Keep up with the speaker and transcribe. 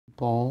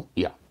Paul?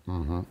 Yeah.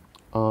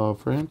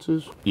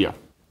 Francis? Yeah.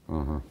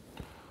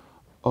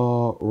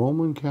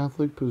 Roman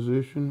Catholic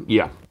position?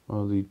 Yeah.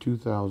 The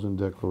 2000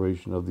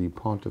 Declaration of the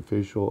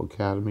Pontifical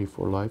Academy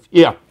for Life?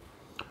 Yeah.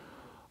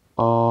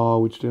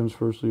 Which stands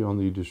firstly on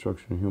the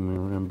destruction of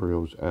human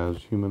embryos as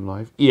human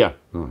life? Yeah.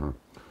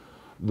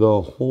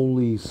 The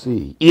Holy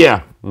See?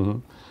 Yeah.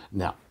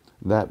 Now,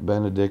 that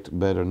Benedict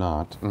better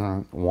not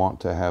want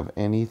to have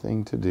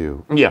anything to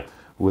do Yeah.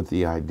 with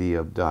the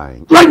idea of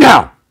dying. Right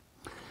now.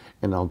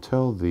 And I'll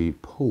tell the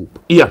Pope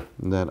Yeah.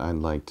 that I'd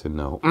like to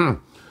know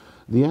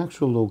the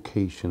actual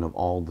location of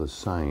all the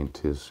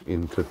scientists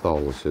in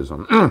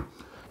Catholicism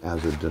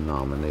as a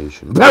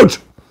denomination. Ouch.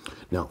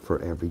 Now,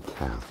 for every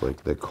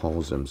Catholic that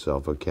calls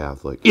himself a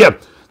Catholic Yeah.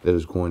 that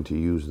is going to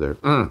use their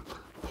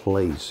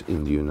place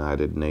in the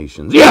United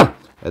Nations Yeah.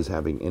 as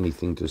having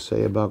anything to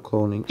say about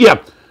cloning,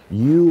 Yeah.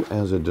 you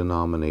as a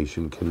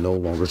denomination can no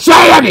longer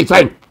Say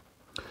anything.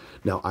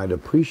 Now, I'd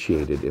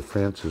appreciate it if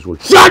Francis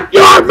would Shut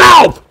your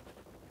mouth.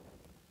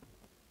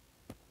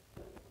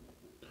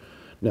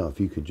 Now,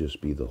 if you could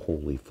just be the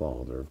Holy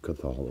Father of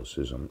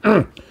Catholicism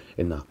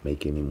and not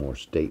make any more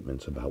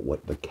statements about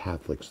what the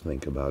Catholics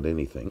think about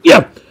anything.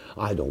 Yeah.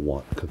 I don't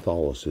want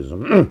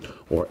Catholicism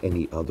or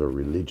any other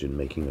religion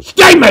making a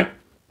Statement.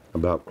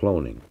 about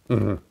cloning.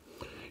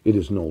 It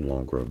is no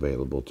longer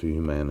available to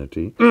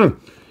humanity.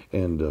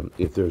 And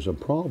if there's a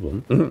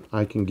problem,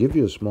 I can give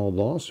you a small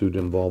lawsuit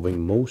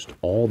involving most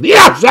all the...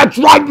 Yes, that's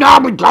right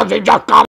now because he just got